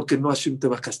peques porque no Hashem te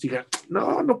va a castigar.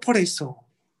 No, no por eso.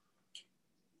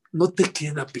 No te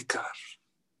queda pecar.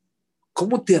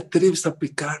 ¿Cómo te atreves a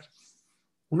pecar?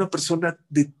 Una persona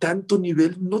de tanto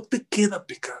nivel no te queda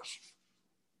pecar.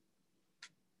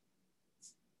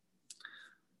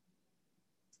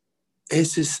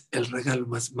 Ese es el regalo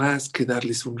más que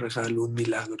darles un regalo, un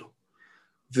milagro.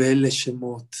 Vele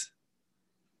Shemot.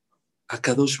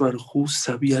 Akadosh Baruj Hu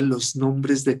sabía los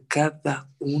nombres de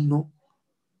cada uno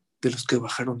de los que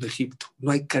bajaron de Egipto.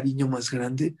 No hay cariño más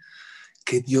grande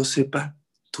que Dios sepa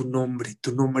tu nombre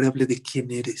hable de quién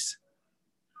eres,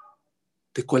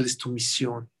 de cuál es tu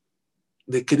misión,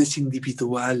 de que eres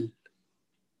individual.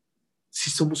 Sí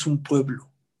somos un pueblo,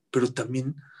 pero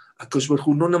también Akadosh Baruj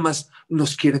Hu no nada más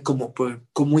nos quiere como pueblo,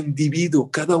 como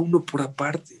individuo, cada uno por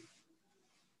aparte.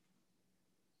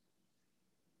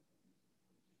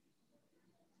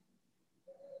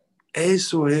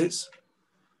 Eso es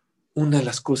una de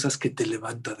las cosas que te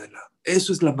levanta de la...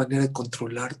 Eso es la manera de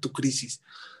controlar tu crisis.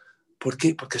 ¿Por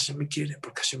qué? Porque Hashem me quiere,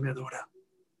 porque Hashem me adora.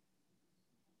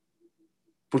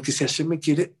 Porque si Hashem me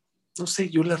quiere, no sé,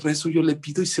 yo le rezo, yo le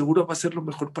pido y seguro va a ser lo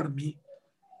mejor para mí.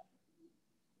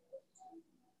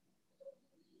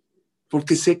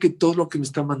 Porque sé que todo lo que me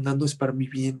está mandando es para mi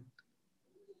bien.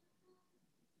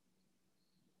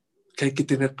 Que hay que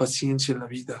tener paciencia en la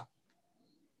vida.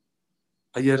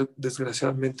 Ayer,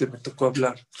 desgraciadamente, me tocó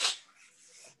hablar.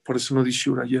 Por eso no di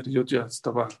shiur ayer. Yo ya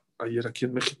estaba ayer aquí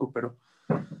en México, pero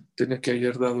tenía que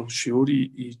ayer dar un shiur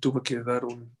y tuve que dar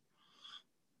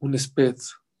un sped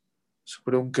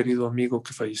sobre un querido amigo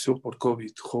que falleció por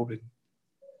COVID, joven.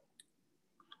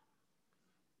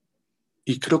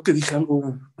 Y creo que dije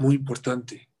algo muy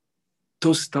importante.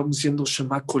 Todos estamos diciendo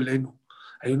Shema Kolenu.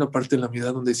 Hay una parte en la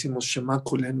vida donde decimos Shema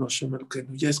Kolenu, Shema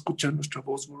Elokeinu. Ya escucha nuestra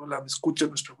voz, Borolam, escucha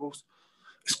nuestra voz.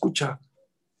 Escucha.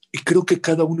 Y creo que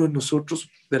cada uno de nosotros,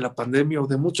 de la pandemia o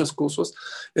de muchas cosas,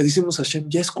 le decimos a Hashem,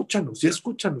 ya escúchanos, ya.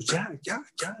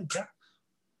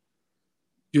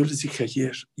 Yo les dije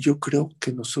ayer, yo creo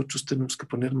que nosotros tenemos que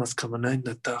poner más kamaná en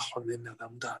Natajo, en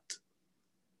Adamdat.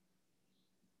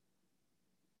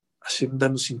 Hashem,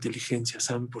 danos inteligencia,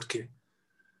 ¿saben por qué?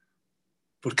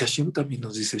 Porque Hashem también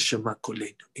nos dice Shema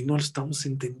Kolenu y no lo estamos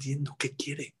entendiendo. ¿Qué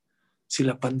quiere? Si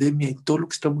la pandemia y todo lo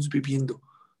que estamos viviendo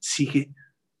sigue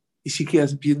y sigue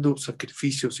habiendo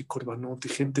sacrificios y korbanot, y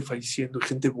gente falleciendo, y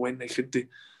gente buena, y gente...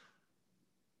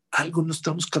 Algo no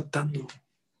estamos captando.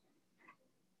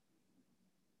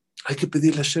 Hay que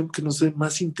pedirle a Hashem que nos dé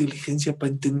más inteligencia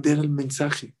para entender el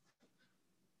mensaje.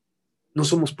 No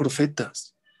somos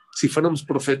profetas. Si fuéramos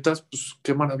profetas, pues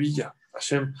qué maravilla.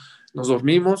 Hashem, nos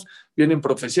dormimos, vienen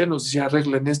profecías, nos dice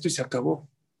arreglen esto y se acabó.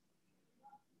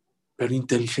 Pero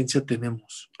inteligencia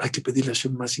tenemos. Hay que pedirle a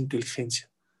Hashem más inteligencia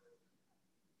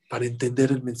para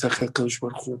entender el mensaje de Kadosh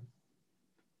Baruj Hu.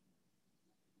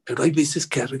 Pero hay veces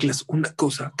que arreglas una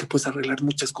cosa que puedes arreglar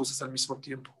muchas cosas al mismo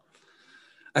tiempo.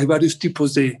 Hay varios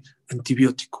tipos de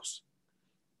antibióticos.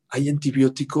 Hay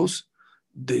antibióticos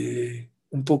de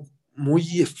un poco muy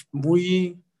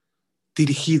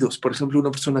dirigidos. Por ejemplo,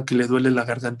 una persona que le duele la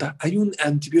garganta, hay un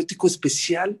antibiótico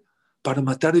especial para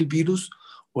matar el virus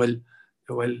o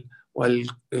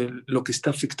lo que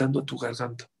está afectando a tu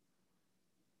garganta.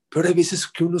 Pero hay veces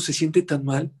que uno se siente tan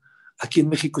mal. Aquí en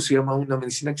México se llama una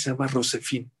medicina que se llama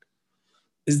Rosefin.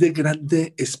 Es de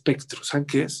grande espectro. ¿Saben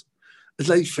qué es? Es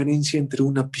la diferencia entre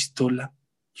una pistola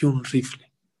y un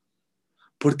rifle.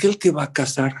 ¿Por qué el que va a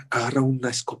cazar agarra una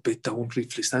escopeta o un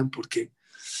rifle? ¿Saben por qué?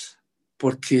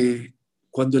 Porque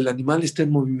cuando el animal está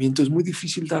en movimiento es muy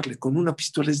difícil darle. Con una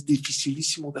pistola es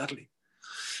dificilísimo darle.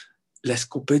 La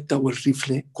escopeta o el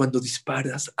rifle, cuando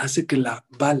disparas, hace que la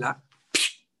bala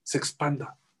se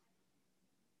expanda.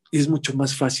 Y es mucho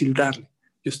más fácil darle.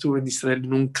 Yo estuve en Israel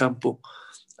en un campo,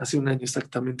 hace un año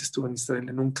exactamente estuve en Israel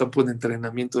en un campo de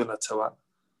entrenamiento de la Tzabá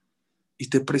y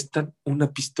te prestan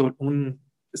una pistola,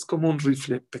 es como un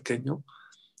rifle pequeño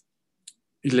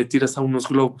y le tiras a unos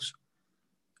globos.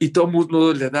 Y todo el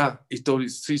mundo le da. Y todo,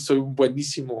 sí, soy un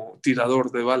buenísimo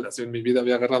tirador de balas. En mi vida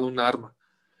había agarrado una arma.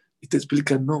 Y te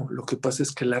explican, no, lo que pasa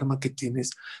es que el arma que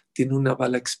tienes tiene una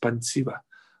bala expansiva.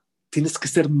 Tienes que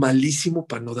ser malísimo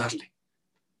para no darle.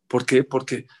 ¿Por qué?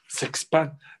 Porque se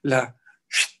expande, la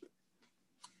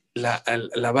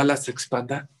bala se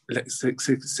expanda,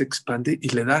 se expande y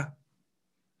le da.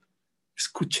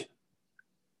 Escuchen,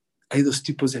 hay dos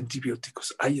tipos de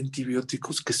antibióticos. Hay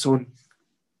antibióticos que son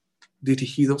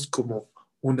dirigidos como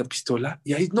una pistola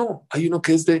y hay uno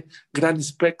que es de gran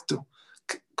espectro,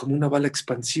 como una bala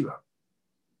expansiva.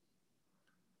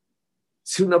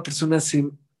 Si una persona se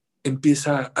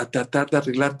empieza a tratar de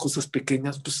arreglar cosas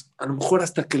pequeñas, pues a lo mejor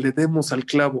hasta que le demos al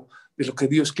clavo de lo que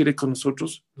Dios quiere con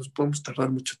nosotros, nos podemos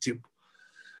tardar mucho tiempo.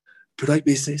 Pero hay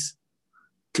veces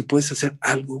que puedes hacer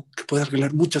algo que puede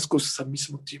arreglar muchas cosas al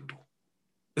mismo tiempo.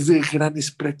 Es de gran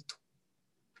espectro.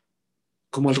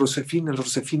 Como el Rosefin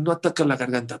no ataca la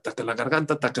garganta,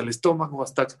 ataca el estómago,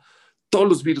 ataca todos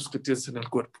los virus que tienes en el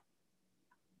cuerpo.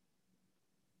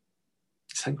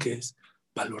 ¿Saben qué es?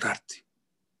 Valorarte.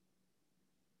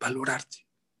 Valorarte.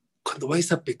 Cuando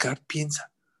vayas a pecar,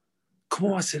 piensa,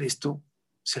 ¿cómo va a ser esto?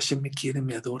 Si Hashem me quiere,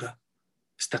 me adora,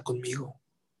 está conmigo.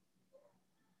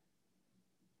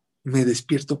 Me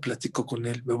despierto, platico con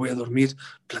él. Me voy a dormir,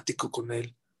 platico con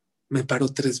él. Me paro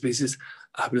 3 veces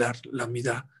a hablar la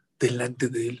mida delante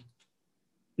de él.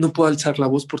 No puedo alzar la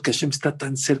voz porque Hashem está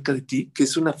tan cerca de ti que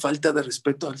es una falta de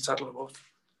respeto alzar la voz.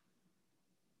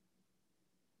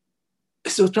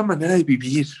 Es otra manera de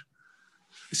vivir.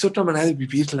 Es otra manera de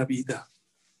vivir la vida.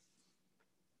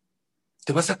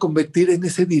 Te vas a convertir en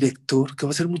ese director que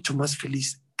va a ser mucho más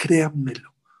feliz.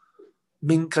 Créanmelo.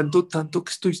 Me encantó tanto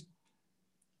que estoy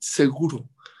seguro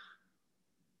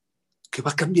que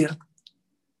va a cambiar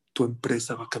tu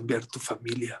empresa, va a cambiar tu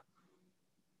familia.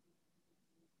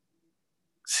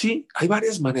 Sí, hay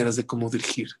varias maneras de cómo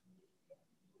dirigir,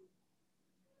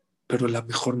 pero la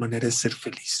mejor manera es ser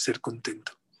feliz, ser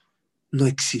contento. No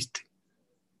existe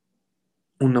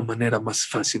una manera más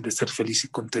fácil de ser feliz y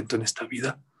contento en esta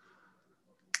vida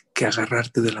que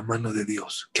agarrarte de la mano de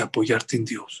Dios, que apoyarte en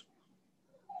Dios.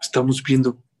 Estamos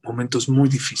viendo momentos muy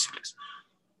difíciles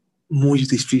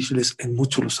en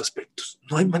muchos los aspectos.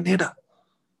 No hay manera.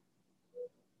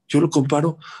 Yo lo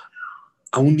comparo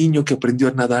a un niño que aprendió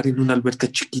a nadar en una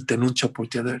alberca chiquita, en un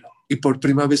chapoteadero, y por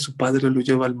primera vez su padre lo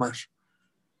lleva al mar.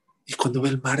 Y cuando ve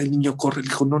el mar, el niño corre. Le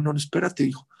dijo, no, espérate,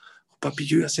 hijo. Papi,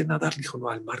 yo ya sé nadar. Le dijo, no,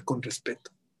 al mar con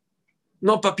respeto.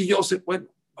 No, papi, yo sé.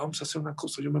 Bueno, vamos a hacer una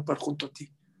cosa. Yo me paro junto a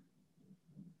ti.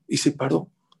 Y se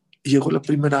paró. Y llegó la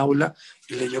primera ola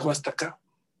y le llegó hasta acá.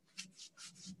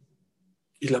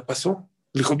 Y la pasó.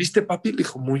 Le dijo, ¿viste, papi? Le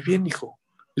dijo, muy bien, hijo.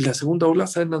 Y la segunda ola,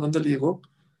 ¿saben a dónde le llegó?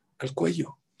 Al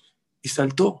cuello. Y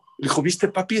saltó. Le dijo, ¿viste,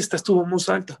 papi? Esta estuvo muy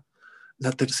alta.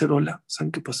 La tercera ola,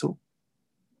 ¿saben qué pasó?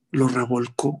 Lo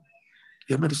revolcó.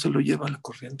 Ya menos se lo lleva a la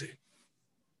corriente.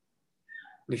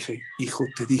 Le dije, hijo,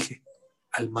 te dije,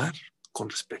 al mar con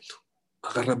respeto.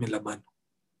 Agárrame la mano.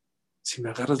 Si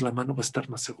me agarras la mano, va a estar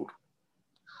más seguro.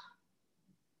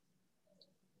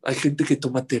 Hay gente que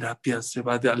toma terapia, se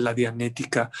va a la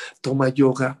dianética, toma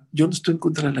yoga. Yo no estoy en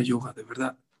contra de la yoga, de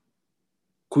verdad.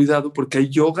 Cuidado, porque hay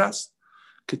yogas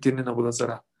que tienen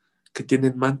abodazara, que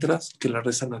tienen mantras que la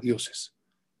rezan a dioses.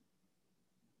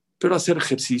 Pero hacer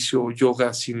ejercicio,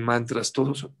 yoga sin mantras,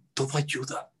 todo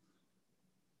ayuda.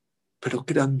 Pero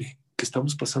créanme que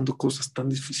estamos pasando cosas tan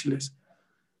difíciles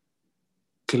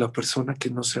que la persona que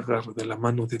no se agarra de la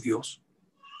mano de Dios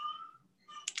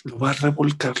lo va a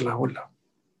revolcar la ola,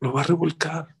 lo va a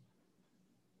revolcar.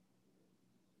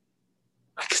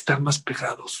 Hay que estar más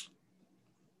pegados,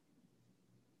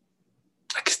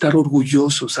 hay que estar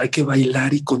orgullosos, hay que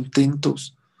bailar y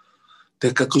contentos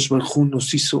de que Akadosh Baruj Hu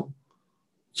nos hizo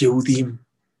Yehudim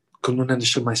con una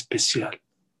neshama especial.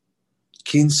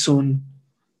 ¿Quién son?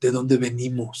 ¿De dónde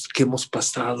venimos? ¿Qué hemos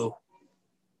pasado?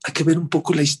 Hay que ver un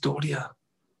poco la historia.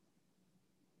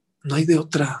 No hay de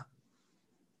otra.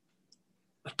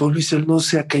 El pueblo Israel no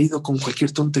se ha caído con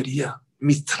cualquier tontería.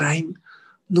 Mitzrayim,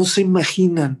 no se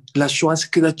imaginan. La Shoah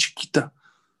se queda chiquita.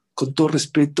 Con todo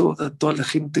respeto a toda la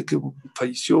gente que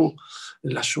falleció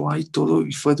en la Shoah y todo,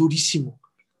 y fue durísimo.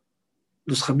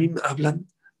 Los Jamim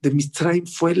hablan de Mitzrayim,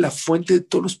 fue la fuente de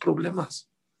todos los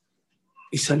problemas.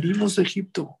 Y salimos de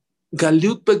Egipto.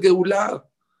 Galut Begeulah.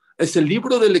 Es el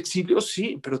libro del exilio,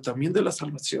 sí, pero también de la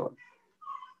salvación.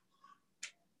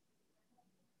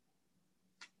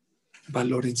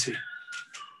 Valórense,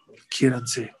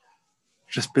 quiéranse,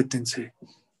 respétense,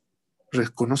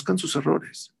 reconozcan sus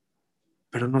errores,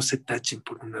 pero no se tachen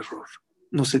por un error,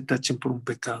 no se tachen por un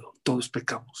pecado. Todos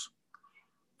pecamos.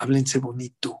 Háblense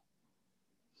bonito.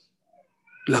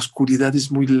 La oscuridad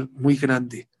es muy, muy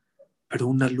grande, pero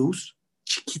una luz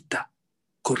chiquita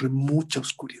corre mucha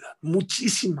oscuridad,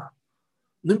 muchísima.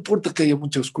 No importa que haya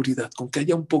mucha oscuridad, con que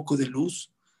haya un poco de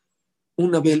luz,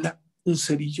 una vela, un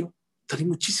cerillo, trae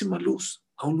muchísima luz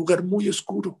a un lugar muy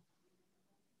oscuro.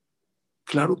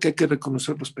 Claro que hay que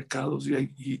reconocer los pecados y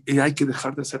hay que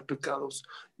dejar de hacer pecados.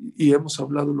 Y hemos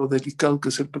hablado lo delicado que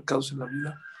es hacer pecados en la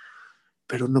vida,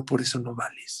 pero no por eso no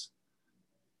vales.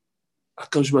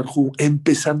 Akash Barhu,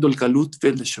 empezando el Galut, ve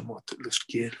el Shemot, los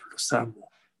quiero, los amo,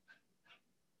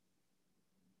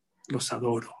 los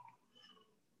adoro.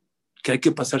 Que hay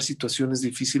que pasar situaciones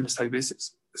difíciles hay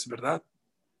veces, es verdad.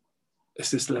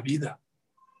 Esa es la vida.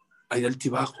 Hay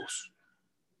altibajos.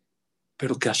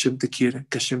 Pero que Hashem te quiere,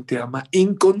 que Hashem te ama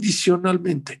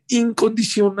incondicionalmente,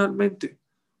 incondicionalmente.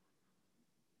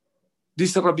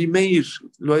 Dice Rabbi Meir,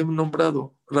 lo hemos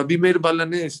nombrado, Rabbi Meir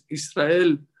Balanés,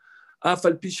 Israel,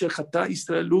 Afal Pishe Jatá,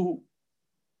 Israel,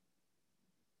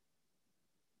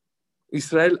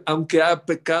 aunque ha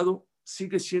pecado,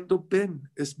 sigue siendo Ben,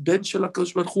 es Ben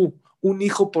Shalakash Barhu. Un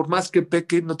hijo, por más que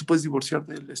peque, no te puedes divorciar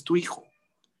de él, es tu hijo.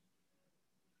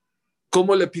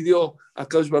 ¿Cómo le pidió a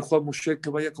Kadosh Barhu a Moshe que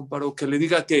vaya con Paró, que le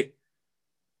diga que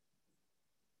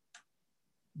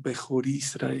Bejor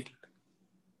Israel,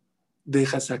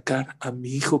 deja sacar a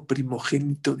mi hijo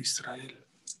primogénito de Israel?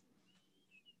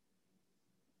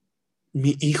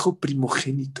 Mi hijo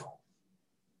primogénito.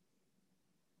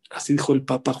 Así dijo el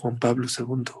Papa Juan Pablo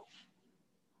II,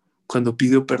 cuando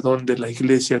pidió perdón de la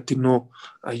iglesia que no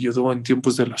ayudó en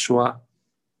tiempos de la Shoah.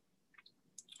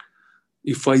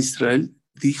 Y fue a Israel,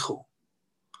 dijo,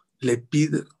 le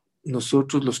pide,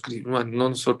 nosotros los cristianos, bueno, no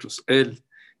nosotros, él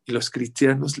y los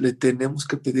cristianos le tenemos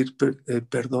que pedir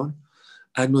perdón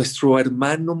a nuestro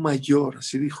hermano mayor,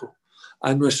 así dijo,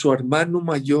 a nuestro hermano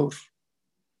mayor,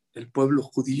 el pueblo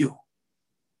judío.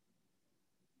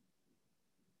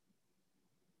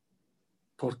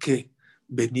 ¿Por qué?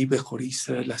 Vení Bejor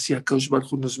Israel, así Akadosh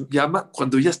Baruj Hu nos llama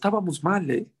cuando ya estábamos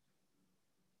mal,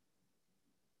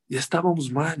 ya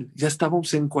estábamos mal, ya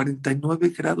estábamos en 49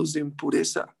 grados de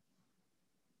impureza.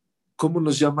 ¿Cómo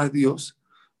nos llama Dios?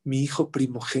 Mi hijo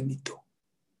primogénito,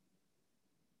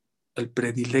 el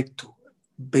predilecto,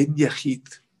 Ben Yahid.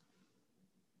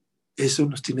 Eso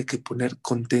nos tiene que poner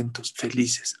contentos,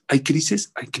 felices. Hay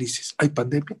crisis, hay crisis. Hay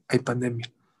pandemia, hay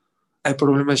pandemia. Hay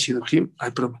problemas de Shidduchim,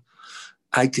 hay problemas.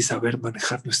 Hay que saber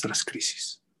manejar nuestras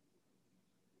crisis.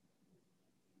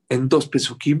 En 2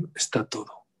 Pesukim está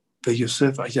todo. De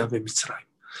Yosef allá de Mitzrayim.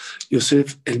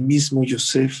 Yosef, el mismo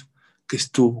Yosef que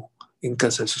estuvo en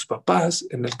casa de sus papás,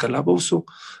 en el calabozo,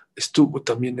 estuvo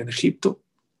también en Egipto,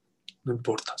 no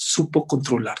importa, supo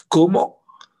controlar. ¿Cómo?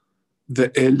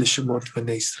 De él de Shemot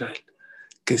Bene Israel.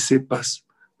 Que sepas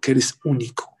que eres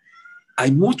único.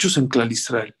 Hay muchos en Klal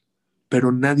Israel,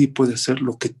 pero nadie puede hacer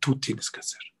lo que tú tienes que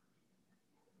hacer.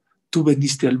 Tú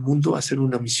viniste al mundo a hacer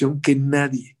una misión que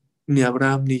nadie, ni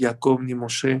Abraham, ni Jacob, ni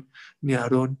Moshe, ni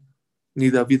Aarón, ni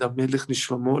David Amelech, ni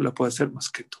Shlomo, la puede hacer más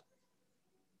que tú.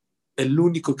 El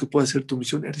único que puede hacer tu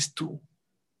misión eres tú.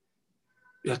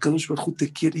 Y Akadosh Baruj Hu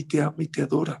te quiere y te ama y te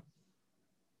adora.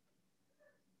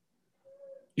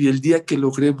 Y el día que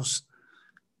logremos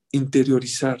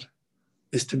interiorizar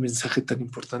este mensaje tan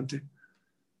importante,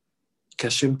 que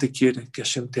Hashem te quiere, que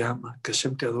Hashem te ama, que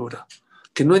Hashem te adora,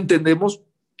 que no entendemos,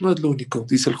 no es lo único,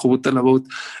 dice el Jobot Alabot,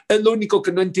 es lo único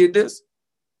que no entiendes,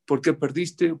 por qué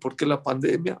perdiste, por qué la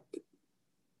pandemia.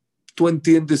 Tú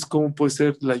entiendes cómo puede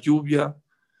ser la lluvia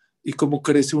y cómo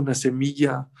crece una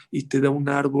semilla y te da un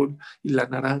árbol y la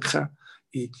naranja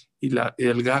y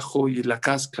el gajo y la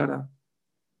cáscara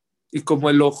y cómo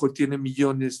el ojo tiene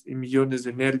millones y millones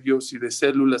de nervios y de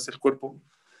células del cuerpo.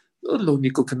 No es lo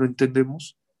único que no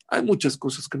entendemos. Hay muchas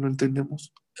cosas que no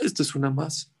entendemos. Esta es una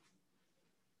más.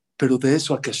 Pero de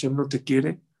eso a que Hashem no te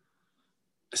quiere,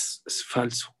 es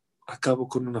falso. Acabo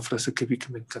con una frase que vi que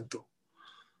me encantó.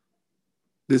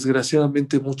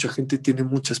 Desgraciadamente mucha gente tiene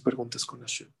muchas preguntas con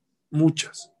Hashem.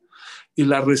 Muchas. Y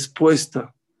la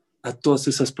respuesta a todas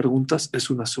esas preguntas es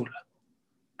una sola.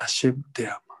 Hashem te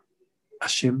ama.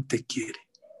 Hashem te quiere.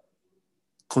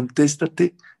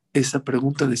 Contéstate esa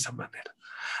pregunta de esa manera.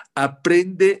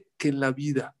 Aprende que en la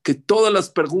vida, que todas las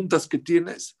preguntas que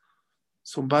tienes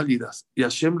son válidas y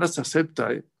Hashem las acepta.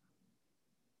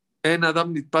 En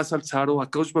Adam Nitpas al Zaro,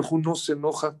 Akadosh Baruj Hu no se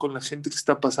enoja con la gente que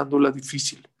está pasando la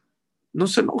difícil. No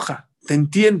se enoja, te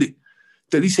entiende.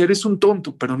 Te dice, eres un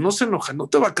tonto, pero no se enoja, no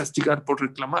te va a castigar por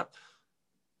reclamar.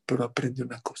 Pero aprende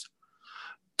una cosa.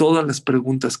 Todas las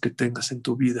preguntas que tengas en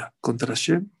tu vida contra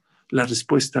Hashem, la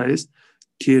respuesta es,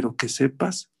 quiero que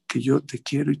sepas que yo te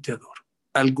quiero y te adoro.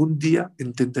 Algún día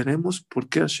entenderemos por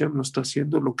qué Hashem nos está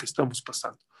haciendo lo que estamos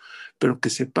pasando. pero que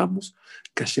sepamos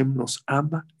que Hashem nos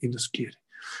ama y nos quiere.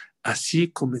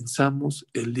 Así comenzamos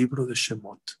el libro de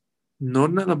Shemot. No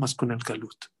nada más con el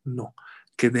Galut, no.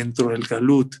 Que dentro del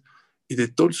Galut y de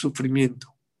todo el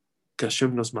sufrimiento que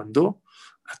Hashem nos mandó,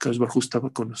 Akadosh Baruj Hu estaba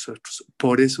con nosotros.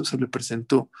 Por eso se le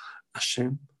presentó a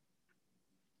Hashem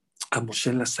a Moshe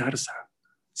en la zarza.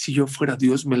 Si yo fuera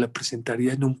Dios, me la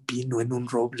presentaría en un pino, en un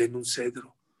roble, en un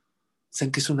cedro.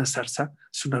 ¿Saben qué es una zarza?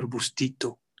 Es un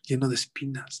arbustito lleno de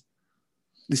espinas.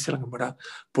 Dice la Gemara,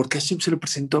 ¿por qué Hashem se le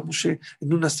presentó a Moshe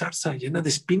en una zarza llena de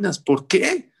espinas? ¿Por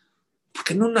qué?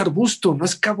 Porque en un arbusto, no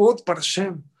es cabot para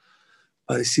Hashem.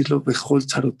 A decirlo, Bejol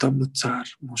Tzarotam Notzar,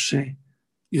 Moshe,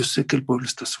 yo sé que el pueblo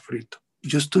está sufriendo.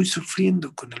 Yo estoy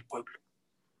sufriendo con el pueblo.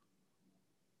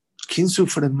 ¿Quién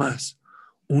sufre más?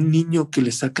 ¿Un niño que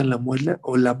le sacan la muela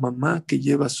o la mamá que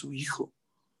lleva a su hijo?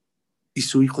 Y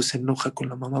su hijo se enoja con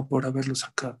la mamá por haberlo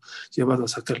llevado a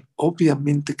sacar.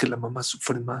 Obviamente que la mamá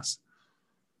sufre más.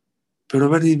 Pero a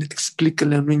ver,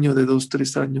 explícale a un niño de 2,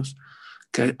 3 años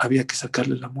que había que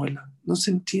sacarle la muela. No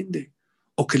se entiende.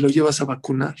 O que lo llevas a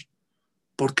vacunar.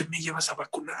 ¿Por qué me llevas a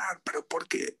vacunar? ¿Pero por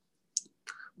qué?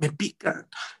 Me pican.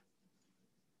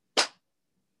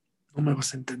 No me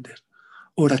vas a entender.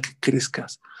 Ahora que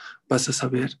crezcas, vas a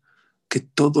saber que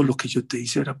todo lo que yo te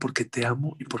hice era porque te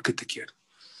amo y porque te quiero.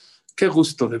 Qué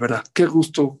gusto, de verdad. Qué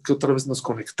gusto que otra vez nos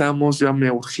conectamos. Ya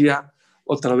me urgía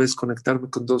otra vez conectarme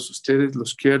con todos ustedes.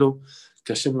 Los quiero.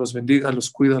 Que Hashem los bendiga, los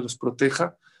cuida, los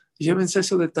proteja. Y llévense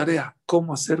eso de tarea.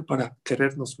 ¿Cómo hacer para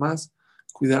querernos más,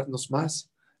 cuidarnos más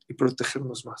y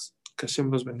protegernos más? Que Hashem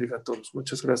los bendiga a todos.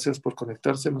 Muchas gracias por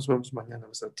conectarse. Nos vemos mañana.